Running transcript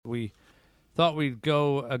thought we'd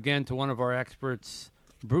go again to one of our experts,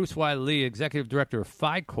 Bruce Wiley, Executive Director of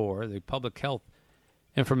PHICOR, the Public Health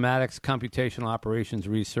Informatics Computational Operations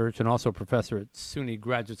Research, and also professor at SUNY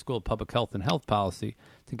Graduate School of Public Health and Health Policy,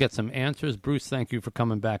 to get some answers. Bruce, thank you for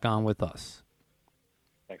coming back on with us.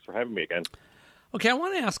 Thanks for having me again. Okay, I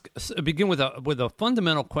want to begin with a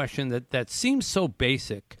fundamental question that seems so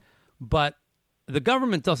basic, but the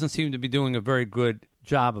government doesn't seem to be doing a very good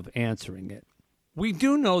job of answering it. We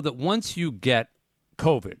do know that once you get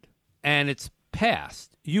COVID and it's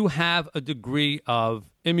passed, you have a degree of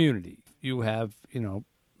immunity. You have,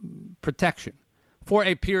 protection for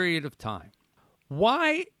a period of time.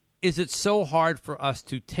 Why is it so hard for us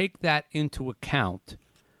to take that into account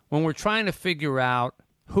when we're trying to figure out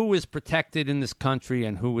who is protected in this country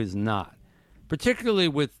and who is not? Particularly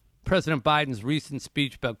with President Biden's recent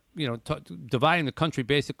speech about, dividing the country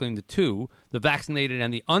basically into two, the vaccinated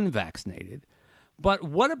and the unvaccinated. But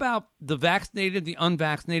what about the vaccinated, the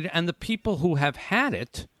unvaccinated, and the people who have had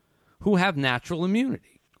it, who have natural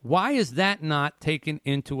immunity? Why is that not taken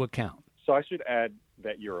into account? So I should add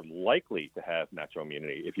that you're likely to have natural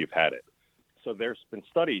immunity if you've had it. So there's been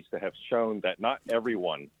studies that have shown that not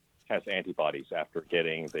everyone has antibodies after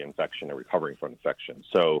getting the infection or recovering from infection.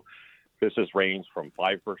 So this has ranged from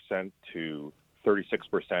 5% to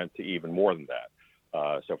 36% to even more than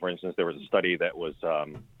that. So, for instance, there was a study that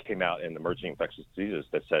came out in Emerging Infectious Diseases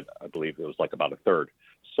that said, I believe it was like about a third.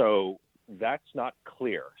 So that's not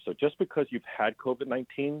clear. So just because you've had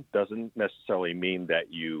COVID-19 doesn't necessarily mean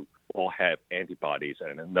that you all have antibodies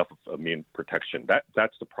and enough of immune protection.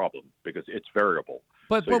 That's the problem, because it's variable.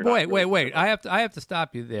 But wait. I have to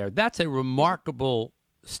stop you there. That's a remarkable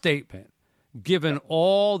statement, given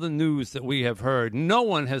all the news that we have heard. No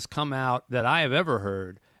one has come out that I have ever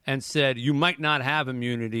heard and said you might not have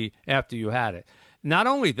immunity after you had it. Not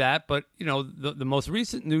only that, but, the most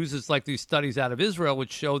recent news is like these studies out of Israel,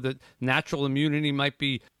 which show that natural immunity might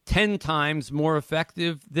be 10 times more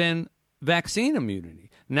effective than vaccine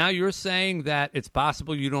immunity. Now you're saying that it's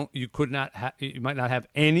possible you might not have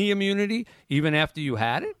any immunity even after you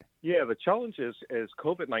had it? Yeah, the challenge is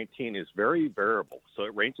COVID-19 is very variable. So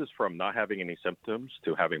it ranges from not having any symptoms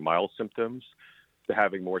to having mild symptoms to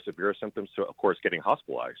having more severe symptoms to, of course, getting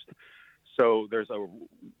hospitalized. So there's a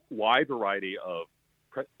wide variety of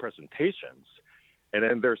presentations. And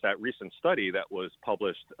then there's that recent study that was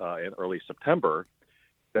published in early September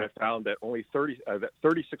that found that only 36% of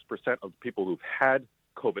the people who've had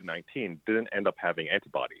COVID-19 didn't end up having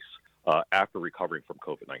antibodies after recovering from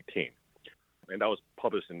COVID-19. And that was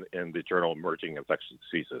published in the journal Emerging Infectious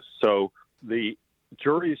Diseases. So the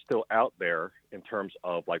jury is still out there in terms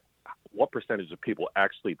of like what percentage of people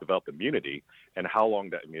actually develop immunity and how long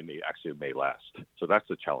that immunity actually may last. So that's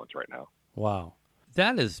the challenge right now. Wow.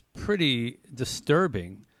 That is pretty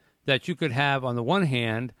disturbing that you could have, on the one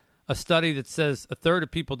hand, a study that says a third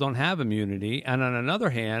of people don't have immunity, and on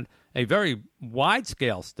another hand, a very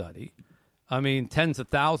wide-scale study, tens of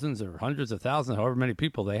thousands or hundreds of thousands, however many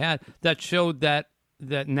people they had, that showed that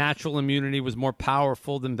natural immunity was more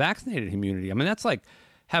powerful than vaccinated immunity. That's like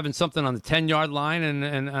having something on the 10-yard line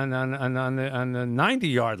and on the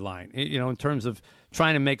 90-yard line, in terms of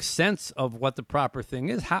trying to make sense of what the proper thing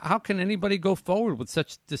is. How can anybody go forward with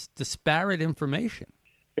such disparate information?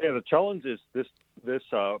 Yeah, the challenge is this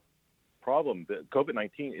problem. That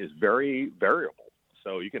COVID-19 is very variable.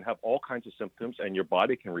 So you can have all kinds of symptoms, and your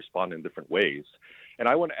body can respond in different ways. And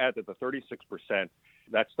I want to add that the 36%,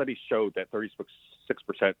 that study showed that 36%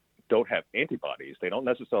 don't have antibodies. They don't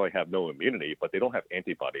necessarily have no immunity, but they don't have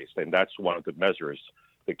antibodies. And that's one of the measures,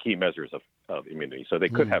 the key measures of immunity. So they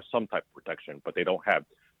could have some type of protection, but they don't have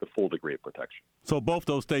the full degree of protection. So both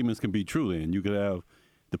those statements can be true then. You could have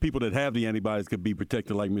the people that have the antibodies could be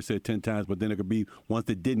protected, like Mitch said, 10 times, but then there could be ones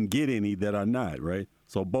that didn't get any that are not, right?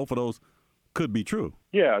 So both of those could be true.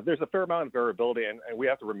 Yeah, there's a fair amount of variability, and we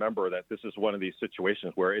have to remember that this is one of these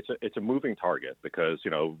situations where it's a moving target because,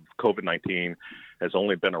 COVID-19 has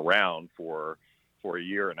only been around for a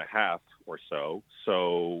year and a half or so.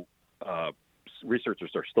 So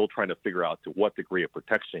researchers are still trying to figure out to what degree of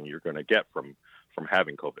protection you're going to get from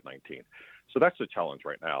having COVID-19. So that's the challenge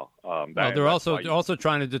right now. They're also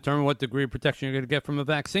trying to determine what degree of protection you're going to get from a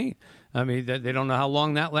vaccine. They don't know how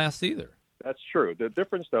long that lasts either. That's true. The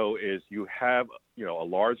difference, though, is you have, a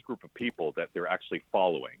large group of people that they're actually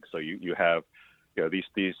following. So you have,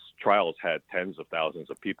 these trials had tens of thousands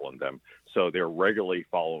of people in them. So they're regularly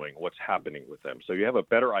following what's happening with them. So you have a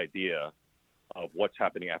better idea of what's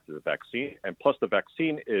happening after the vaccine. And plus the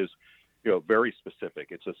vaccine is, very specific.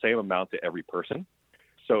 It's the same amount to every person.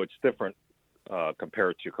 So it's different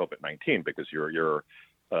compared to COVID-19 because your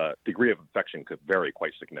degree of infection could vary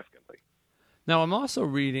quite significantly. Now, I'm also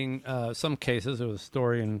reading some cases. There was a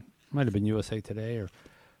story in, might have been USA Today or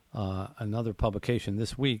another publication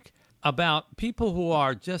this week, about people who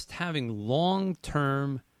are just having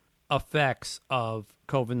long-term effects of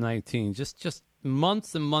COVID-19, just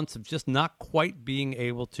months and months of just not quite being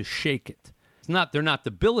able to shake it. They're not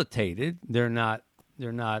debilitated, they're not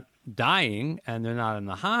dying, and they're not in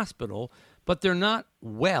the hospital, but they're not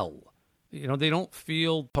well. They don't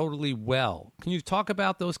feel totally well. Can you talk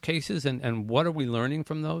about those cases and what are we learning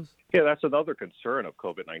from those? Yeah, that's another concern of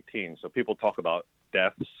COVID-19. So people talk about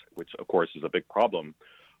deaths, which of course is a big problem,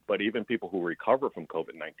 but even people who recover from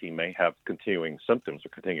COVID-19 may have continuing symptoms or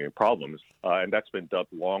continuing problems, and that's been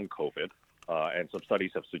dubbed long COVID. And some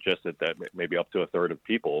studies have suggested that maybe up to a third of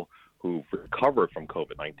people who've recovered from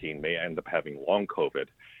COVID-19 may end up having long COVID.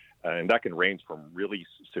 And that can range from really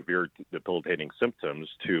severe debilitating symptoms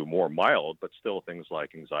to more mild, but still things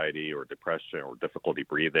like anxiety or depression or difficulty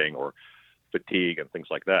breathing or fatigue and things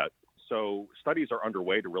like that. So studies are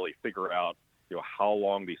underway to really figure out, how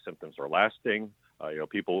long these symptoms are lasting. There are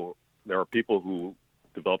people who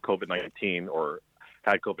developed COVID-19 or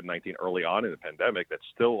had COVID-19 early on in the pandemic that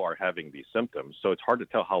still are having these symptoms. So it's hard to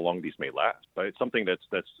tell how long these may last, but it's something that's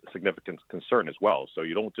a significant concern as well. So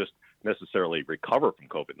you don't just necessarily recover from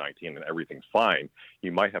COVID-19 and everything's fine.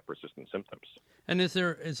 You might have persistent symptoms. And is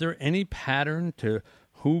there any pattern to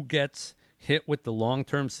who gets hit with the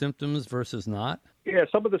long-term symptoms versus not? Yeah,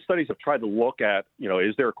 some of the studies have tried to look at,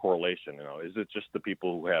 is there a correlation? Is it just the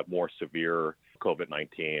people who have more severe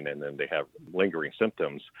COVID-19 and then they have lingering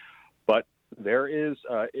symptoms? But there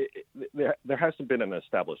hasn't been an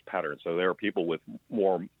established pattern. So there are people with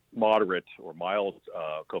more moderate or mild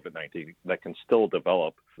COVID-19 that can still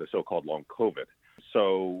develop the so-called long COVID.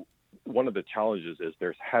 So one of the challenges is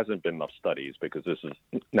there hasn't been enough studies because this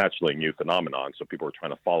is naturally a new phenomenon. So people are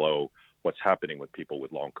trying to follow what's happening with people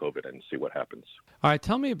with long COVID and see what happens. All right,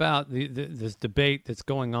 tell me about this debate that's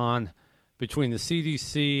going on between the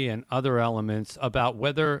CDC and other elements about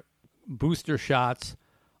whether booster shots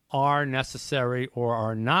are necessary or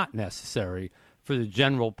are not necessary for the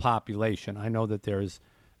general population. I know that there's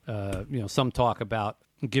some talk about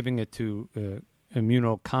giving it to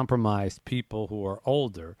immunocompromised people who are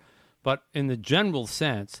older. But in the general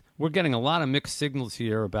sense, we're getting a lot of mixed signals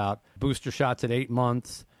here about booster shots at 8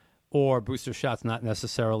 months or booster shots not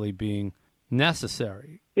necessarily being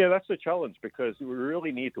necessary. Yeah, that's the challenge because we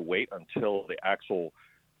really need to wait until the actual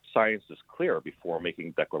science is clear before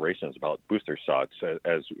making declarations about booster shots.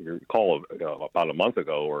 As you recall, about a month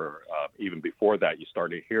ago or even before that, you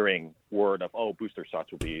started hearing word of, booster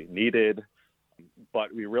shots will be needed.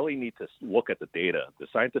 But we really need to look at the data. The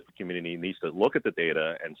scientific community needs to look at the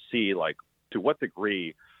data and see, to what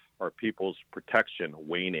degree are people's protection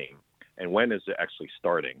waning and when is it actually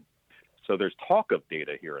starting? So there's talk of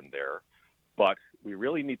data here and there, but we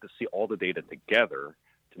really need to see all the data together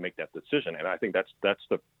to make that decision. And I think that's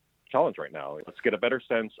the challenge right now. Let's get a better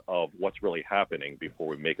sense of what's really happening before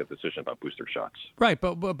we make a decision about booster shots. Right,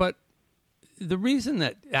 but the reason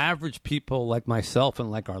that average people like myself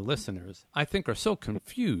and like our listeners, I think, are so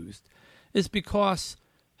confused is because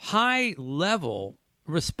high-level,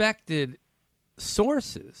 respected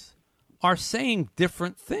sources are saying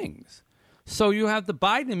different things. So you have the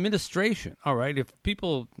Biden administration, all right, if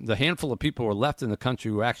the handful of people who are left in the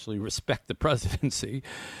country who actually respect the presidency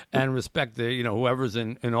and respect the, whoever's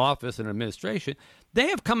in office and administration, they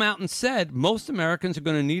have come out and said most Americans are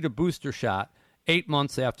going to need a booster shot 8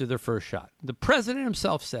 months after their first shot. The president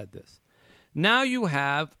himself said this. Now you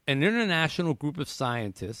have an international group of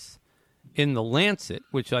scientists in the Lancet,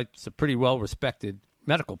 which is a pretty well-respected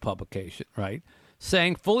medical publication, right,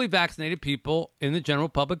 saying fully vaccinated people in the general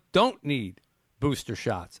public don't need booster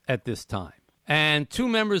shots at this time. And two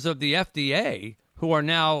members of the FDA who are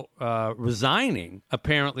now resigning,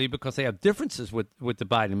 apparently, because they have differences with the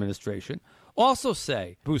Biden administration, also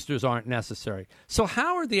say boosters aren't necessary. So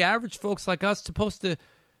how are the average folks like us supposed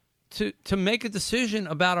to make a decision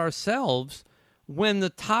about ourselves when the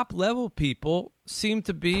top-level people seem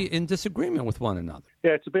to be in disagreement with one another?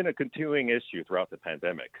 Yeah, it's been a continuing issue throughout the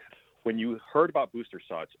pandemic. When you heard about booster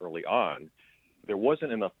shots early on, there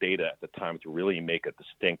wasn't enough data at the time to really make a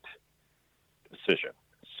distinct decision.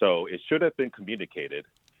 So it should have been communicated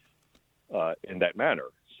in that manner,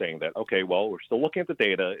 saying that, okay, well, we're still looking at the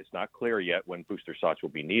data. It's not clear yet when booster shots will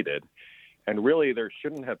be needed. And really, there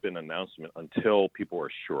shouldn't have been an announcement until people are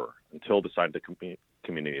sure, until the scientific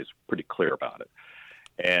community is pretty clear about it.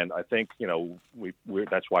 And I think,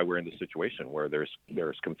 that's why we're in this situation where there's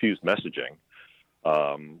confused messaging,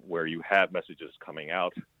 where you have messages coming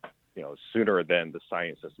out, sooner than the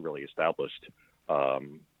science has really established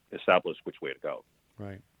which way to go.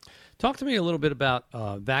 Right. Talk to me a little bit about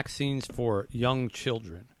vaccines for young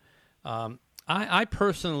children. I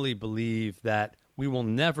personally believe that we will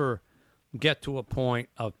never get to a point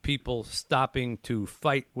of people stopping to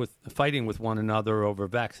fighting with one another over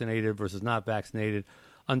vaccinated versus not vaccinated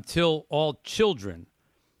until all children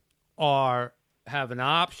have an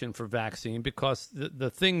option for vaccine, because the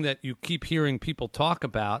thing that you keep hearing people talk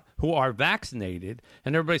about who are vaccinated,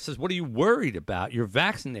 and everybody says, what are you worried about? You're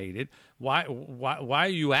vaccinated. Why are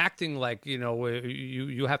you acting like,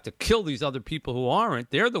 you have to kill these other people who aren't?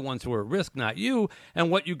 They're the ones who are at risk, not you. And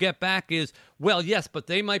what you get back is, well, yes, but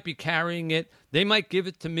they might be carrying it. They might give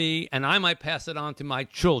it to me, and I might pass it on to my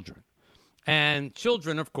children. And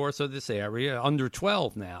children, of course, are this area, under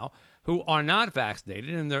 12 now, who are not vaccinated,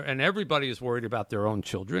 and everybody is worried about their own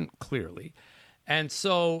children, clearly. And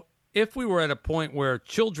so if we were at a point where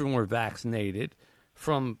children were vaccinated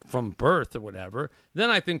from birth or whatever, then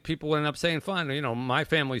I think people would end up saying, fine, my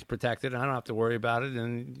family's protected, and I don't have to worry about it,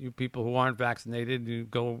 and you people who aren't vaccinated, you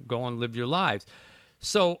go and live your lives.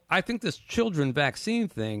 So I think this children vaccine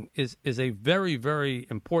thing is a very, very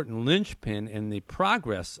important linchpin in the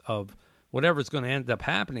progress of whatever's going to end up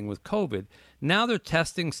happening with COVID. Now they're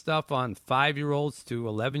testing stuff on 5-year-olds to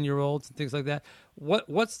 11-year-olds and things like that.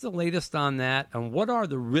 What's the latest on that, and what are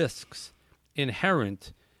the risks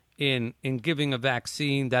inherent in giving a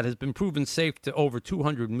vaccine that has been proven safe to over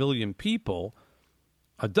 200 million people,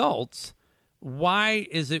 adults? Why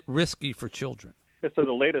is it risky for children? So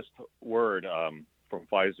the latest word from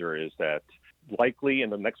Pfizer is that likely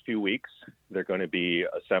in the next few weeks, they're going to be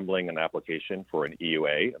assembling an application for an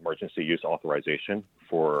EUA, emergency use authorization,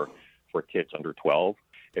 for kids under 12.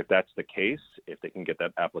 If that's the case, if they can get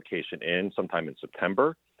that application in sometime in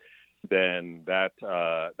September, then that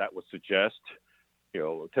would suggest,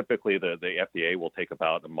 typically the FDA will take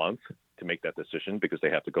about a month to make that decision, because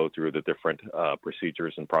they have to go through the different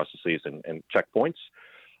procedures and processes and checkpoints.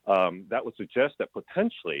 That would suggest that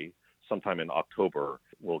potentially sometime in October,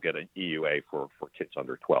 we'll get an EUA for kids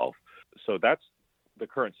under 12. So that's the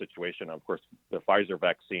current situation. Of course, the Pfizer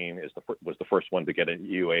vaccine was the first one to get an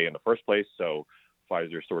EUA in the first place. So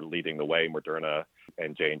Pfizer's sort of leading the way. Moderna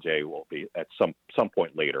and J&J will be at some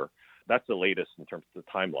point later. That's the latest in terms of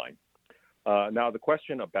the timeline. Now, the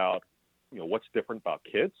question about what's different about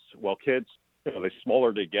kids. Well, kids, the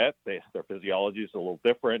smaller they get, their physiology is a little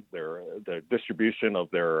different. The distribution of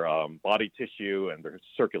their body tissue and their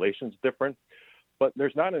circulation is different. But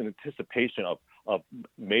there's not an anticipation of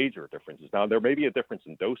major differences. Now, there may be a difference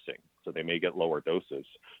in dosing, so they may get lower doses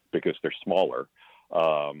because they're smaller.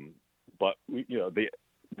 But the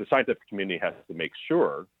scientific community has to make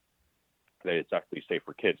sure that it's actually safe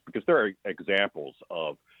for kids, because there are examples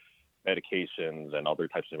of medications and other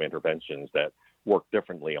types of interventions that work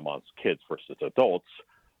differently amongst kids versus adults.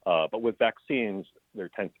 But with vaccines, there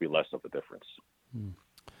tends to be less of a difference.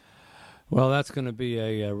 Well, that's going to be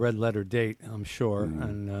a red letter date, I'm sure,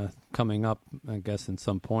 and coming up, I guess, in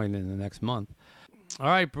some point in the next month. All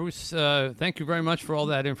right, Bruce, thank you very much for all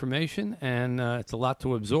that information, and it's a lot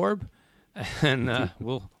to absorb, and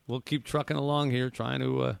we'll keep trucking along here, trying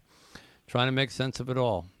to make sense of it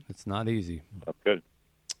all. It's not easy. That's good.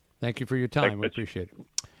 Thank you for your time. We appreciate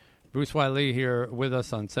it. Bruce Wiley here with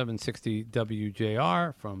us on 760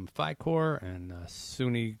 WJR from PhyCor and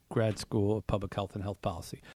SUNY Grad School of Public Health and Health Policy.